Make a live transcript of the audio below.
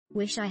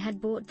Wish I had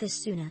bought this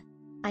sooner.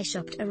 I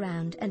shopped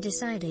around and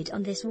decided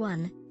on this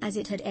one, as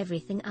it had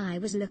everything I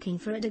was looking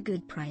for at a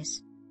good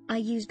price. I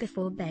use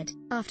before bed,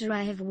 after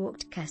I have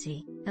walked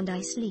Cassie, and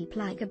I sleep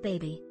like a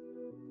baby.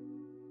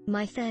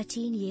 My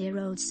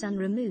 13-year-old son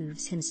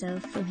removes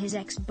himself from his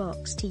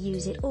Xbox to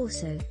use it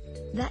also.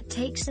 That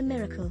takes a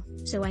miracle,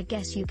 so I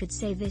guess you could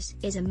say this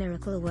is a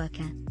miracle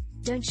worker.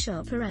 Don't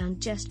shop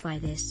around, just buy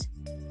this.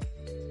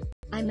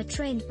 I'm a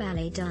trained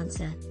ballet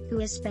dancer, who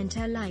has spent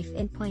her life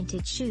in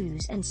pointed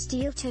shoes and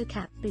steel-toe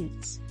cap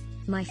boots.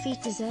 My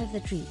feet deserve the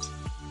treat.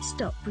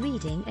 Stop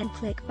reading and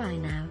click buy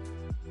now.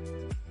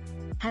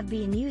 Have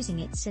been using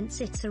it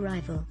since its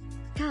arrival.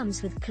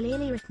 Comes with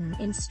clearly written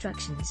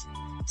instructions.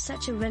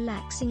 Such a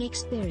relaxing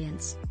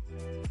experience.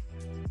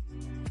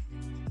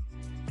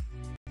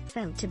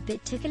 Felt a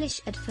bit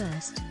ticklish at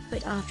first,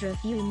 but after a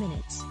few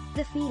minutes,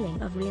 the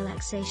feeling of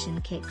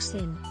relaxation kicks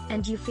in,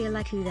 and you feel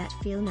like ooh, that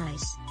feel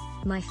nice.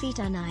 My feet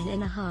are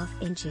 9.5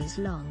 inches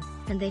long,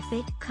 and they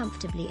fit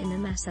comfortably in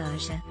the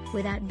massager,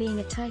 without being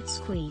a tight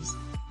squeeze.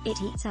 It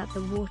heats up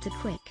the water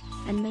quick,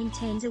 and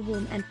maintains a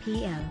warm and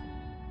PL.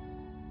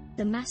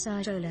 The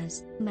massage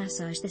rollers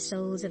massage the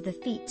soles of the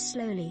feet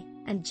slowly,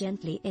 and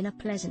gently in a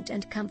pleasant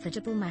and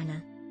comfortable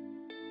manner.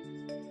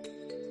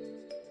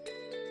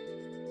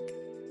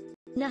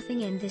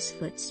 Nothing in this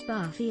foot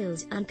spa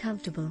feels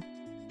uncomfortable.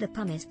 The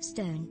pumice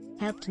stone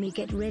helped me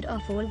get rid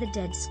of all the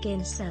dead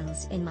skin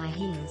cells in my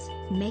heels,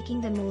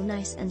 making them all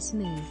nice and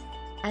smooth.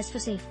 As for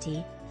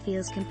safety,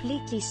 feels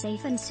completely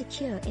safe and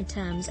secure in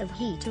terms of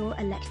heat or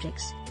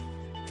electrics.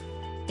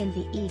 In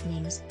the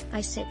evenings,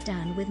 I sit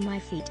down with my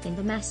feet in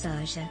the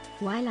massager,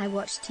 while I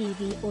watch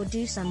TV or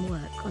do some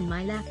work on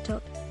my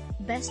laptop.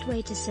 Best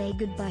way to say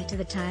goodbye to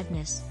the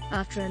tiredness,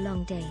 after a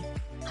long day.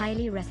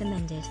 Highly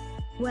recommended.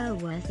 Well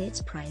worth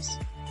its price.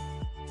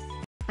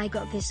 I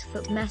got this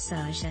foot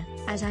massager,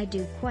 as I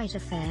do quite a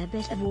fair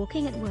bit of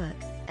walking at work,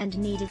 and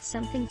needed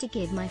something to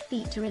give my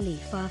feet a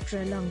relief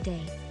after a long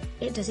day.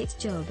 It does its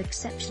job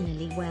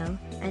exceptionally well,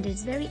 and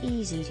is very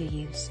easy to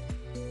use.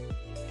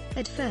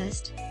 At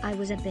first, I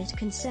was a bit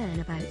concerned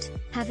about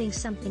having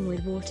something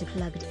with water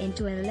plugged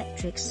into an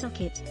electric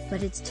socket,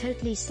 but it's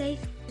totally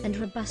safe and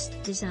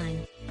robust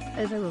design.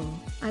 Overall,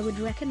 I would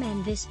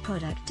recommend this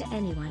product to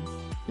anyone.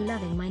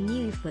 Loving my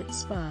new foot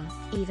spa,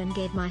 even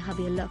gave my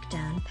hubby a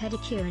lockdown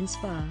pedicure and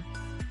spa.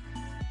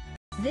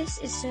 This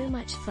is so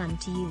much fun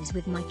to use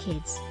with my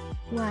kids.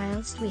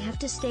 Whilst we have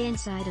to stay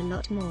inside a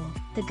lot more,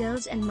 the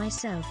girls and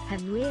myself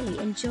have really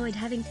enjoyed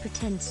having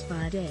pretend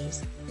spa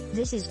days.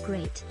 This is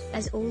great,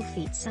 as all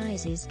feet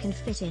sizes can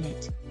fit in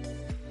it.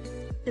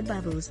 The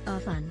bubbles are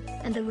fun,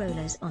 and the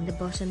rollers on the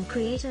bottom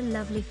create a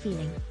lovely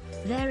feeling.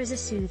 There is a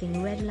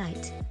soothing red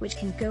light, which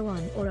can go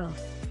on or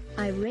off.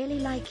 I really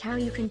like how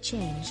you can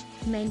change,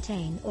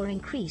 maintain or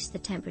increase the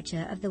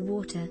temperature of the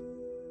water.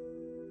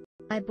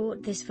 I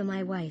bought this for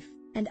my wife,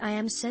 and I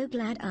am so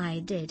glad I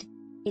did.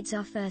 It's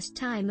our first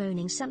time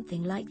owning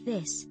something like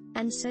this,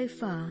 and so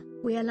far,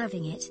 we are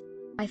loving it.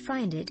 I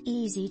find it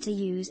easy to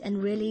use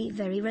and really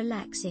very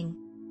relaxing.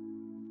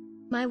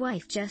 My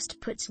wife just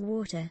puts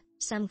water,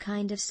 some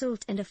kind of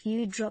salt and a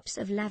few drops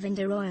of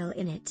lavender oil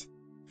in it.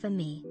 For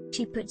me,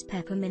 she puts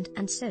peppermint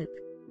and soap.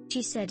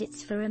 She said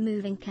it's for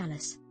removing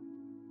callus.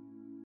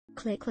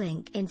 Click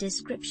link in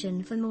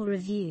description for more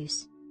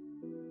reviews.